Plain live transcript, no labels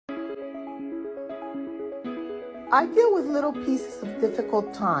I deal with little pieces of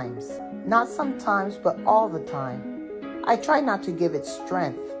difficult times, not sometimes, but all the time. I try not to give it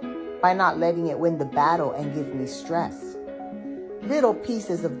strength by not letting it win the battle and give me stress. Little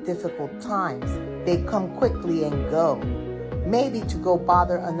pieces of difficult times, they come quickly and go, maybe to go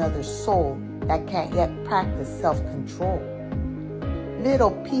bother another soul that can't yet practice self-control.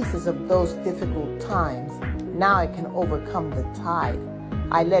 Little pieces of those difficult times, now I can overcome the tide.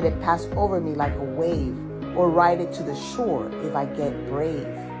 I let it pass over me like a wave, or ride it to the shore if I get brave.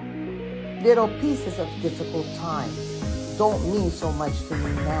 Little pieces of difficult times don't mean so much to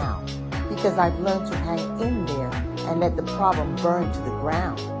me now, because I've learned to hang in there and let the problem burn to the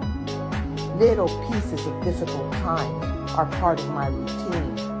ground. Little pieces of difficult times are part of my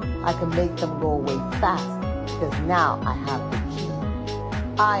routine. I can make them go away fast, because now I have the key.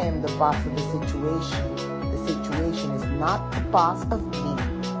 I am the boss of the situation. The situation is not the boss of me.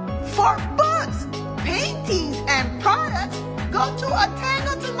 For books, paintings, and products, go to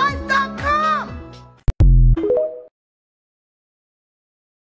atangletolife.com.